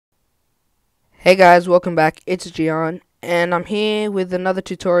Hey guys, welcome back. It's Gian, and I'm here with another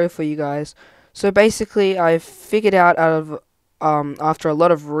tutorial for you guys. So basically, I figured out after a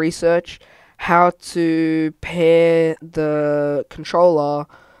lot of research how to pair the controller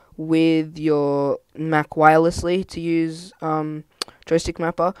with your Mac wirelessly to use Joystick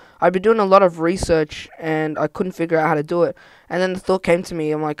Mapper. I've been doing a lot of research and I couldn't figure out how to do it. And then the thought came to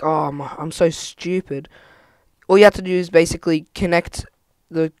me. I'm like, oh, I'm so stupid. All you have to do is basically connect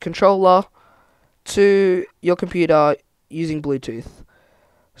the controller to your computer using Bluetooth.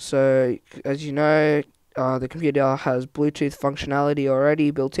 So, as you know, the computer has Bluetooth functionality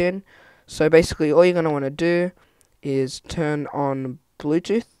already built in. So basically, all you're going to want to do is turn on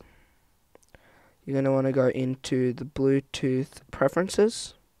Bluetooth. You're going to want to go into the Bluetooth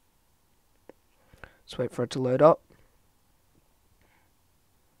preferences. Just wait for it to load up.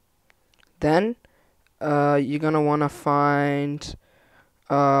 Then, you're going to want to find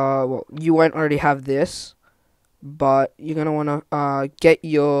well, you won't already have this, but you're going to want to get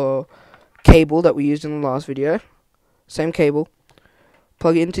your cable that we used in the last video. Same cable.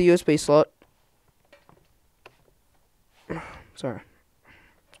 Plug it into USB slot. Sorry.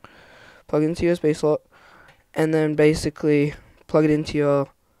 Plug it into USB slot. And then basically plug it into your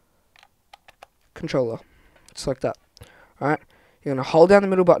controller. Just like that. Alright. You're going to hold down the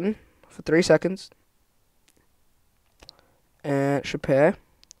middle button for 3 seconds. And it should pair.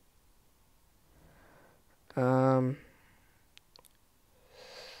 Come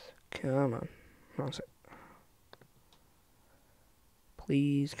on. One sec.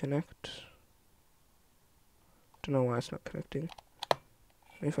 Please connect. Don't know why it's not connecting.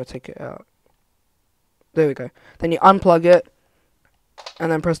 Maybe if I take it out. There we go. Then you unplug it,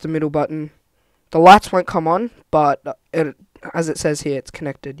 and then press the middle button. The lights won't come on, but as it says here, it's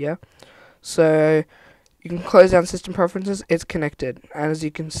connected, yeah? So, you can close down system preferences, it's connected. And as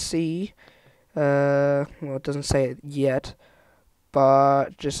you can see, well, it doesn't say it yet,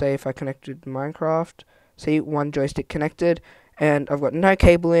 but just say if I connected Minecraft, see, one joystick connected, and I've got no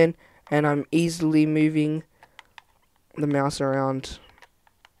cable in, and I'm easily moving the mouse around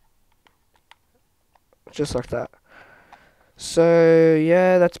just like that. So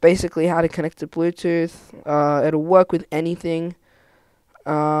yeah, that's basically how to connect to Bluetooth. It'll work with anything.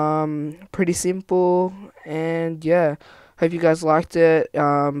 Pretty simple, and yeah, hope you guys liked it.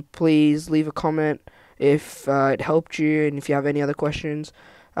 Please leave a comment if it helped you, and if you have any other questions.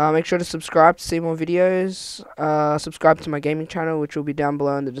 Make sure to subscribe to see more videos. Subscribe to my gaming channel, which will be down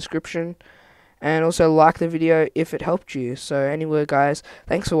below in the description. And also like the video if it helped you. So anyway, guys,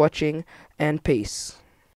 thanks for watching, and peace.